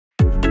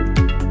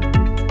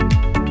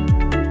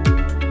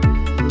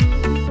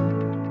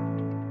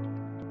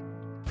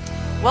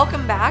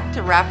Welcome back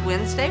to WrAP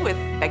Wednesday with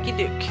Becky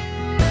Duke.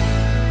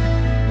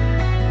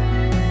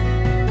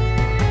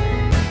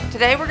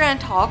 Today we're going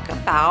to talk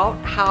about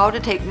how to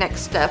take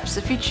next steps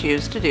if you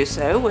choose to do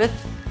so with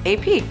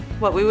AP.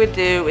 What we would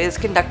do is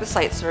conduct a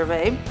site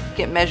survey,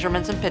 get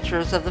measurements and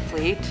pictures of the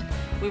fleet.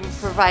 We would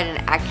provide an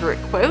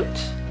accurate quote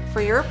for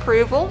your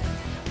approval.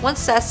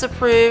 Once that's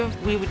approved,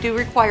 we do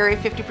require a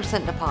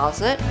 50%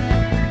 deposit.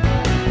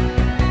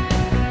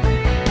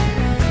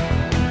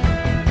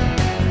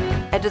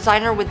 A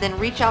designer would then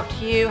reach out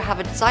to you,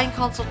 have a design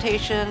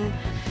consultation.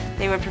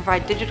 They would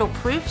provide digital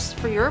proofs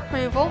for your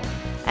approval.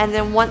 And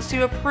then once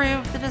you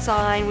approve the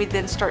design, we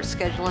then start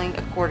scheduling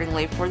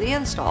accordingly for the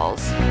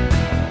installs.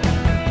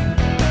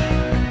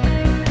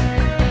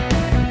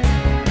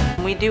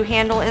 We do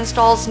handle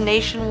installs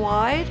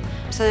nationwide,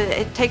 so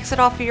it takes it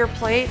off of your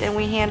plate and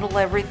we handle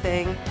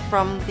everything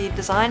from the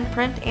design,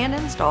 print, and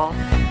install.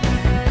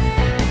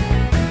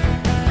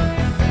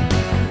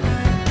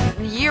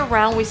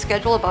 Year-round, we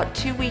schedule about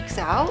 2 weeks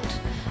out.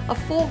 A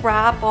full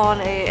WrAP on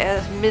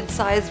a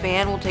mid-sized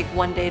van will take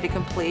 1 day to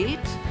complete.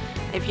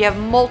 If you have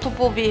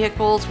multiple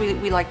vehicles,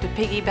 we like to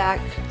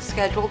piggyback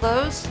schedule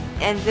those.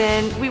 And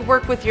then we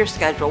work with your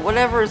schedule,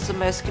 whatever is the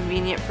most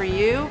convenient for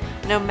you,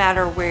 no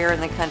matter where in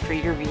the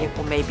country your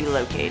vehicle may be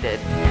located.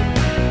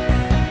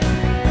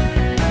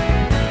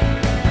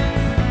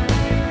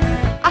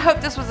 I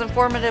hope this was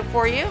informative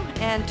for you,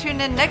 and tune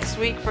in next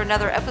week for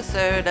another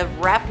episode of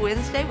WrAP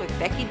Wednesday with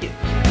Becky Duke.